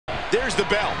There's the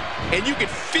bell, and you can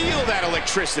feel that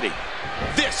electricity.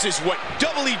 This is what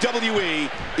WWE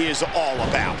is all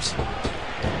about.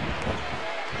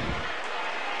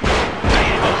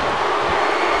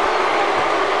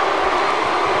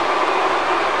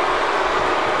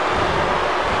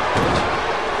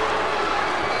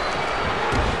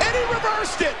 And he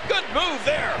reversed it. Good move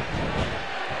there.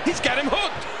 He's got him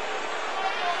hooked.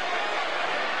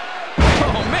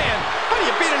 Oh, man. How do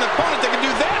you beat an opponent that can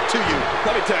do that to you?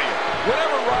 Let me tell you,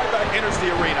 whenever Ryback enters the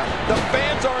arena, the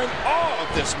fans are in awe of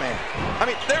this man. I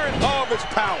mean, they're in awe of his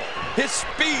power, his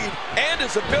speed, and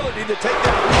his ability to take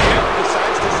down whoever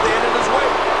decides to stand in his way.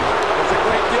 There's a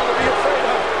great deal to be afraid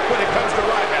of when it comes to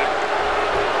Ryback.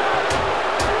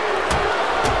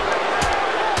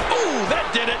 Ooh, that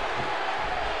did it.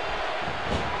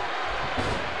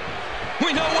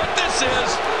 We know what this is.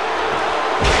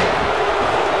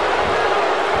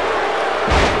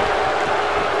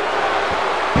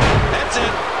 That's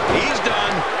it. He's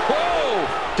done. Whoa!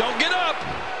 Don't get up.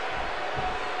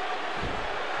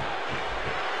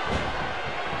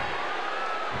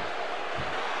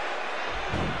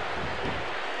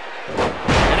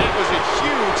 And that was a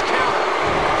huge counter.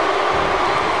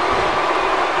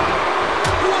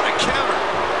 What a counter.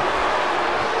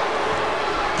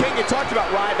 King, you talked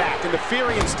about Ryback and the fear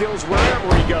he instills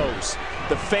wherever he goes.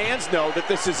 The fans know that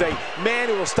this is a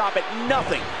man who will stop at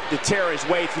nothing to tear his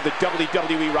way through the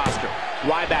WWE roster.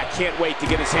 Ryback can't wait to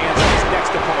get his hands on his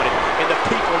next opponent, and the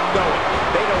people know it.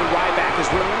 They know Ryback is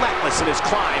relentless in his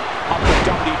climb up the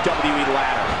WWE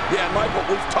ladder. Yeah, Michael,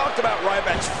 we've talked about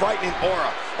Ryback's frightening aura.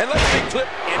 And let's be clear,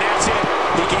 and that's it.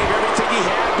 He gave everything he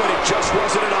had, but it just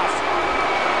wasn't enough.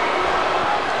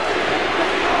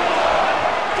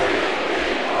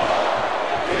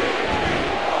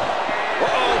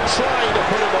 Trying to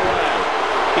put him away.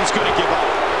 He's going to give up.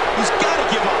 He's got to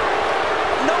give up.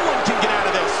 No one can get out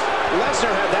of this.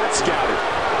 Lesnar had that scouted.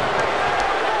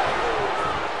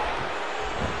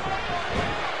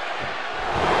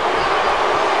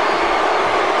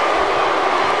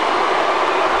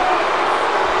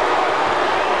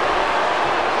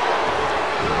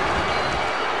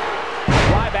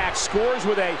 Ryback scores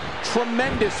with a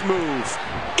tremendous move.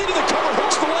 Into the cover,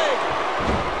 hooks the leg.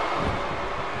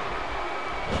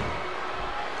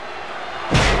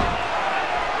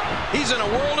 He's in a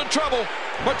world of trouble.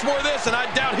 Much more of this, and I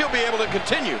doubt he'll be able to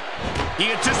continue.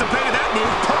 He anticipated that move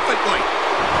perfectly.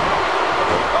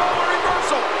 Oh, a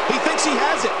reversal. He thinks he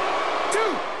has it.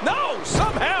 Two. No,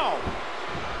 somehow.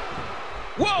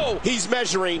 Whoa. He's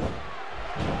measuring. F5.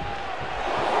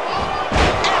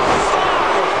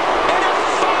 And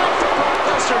F5 for Brock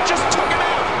Lesnar. Just took him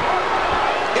out.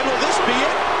 And will this be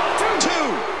it?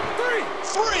 Two.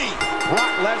 Three.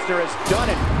 Brock Lesnar has done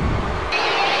it.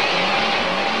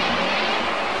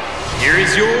 Here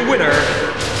is your winner,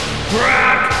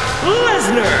 Brock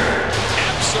Lesnar.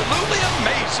 Absolutely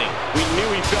amazing. We knew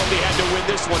he felt he had to win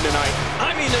this one tonight.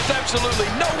 I mean, there's absolutely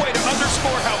no way to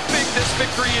underscore how big this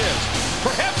victory is.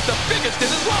 Perhaps the biggest in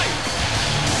his life.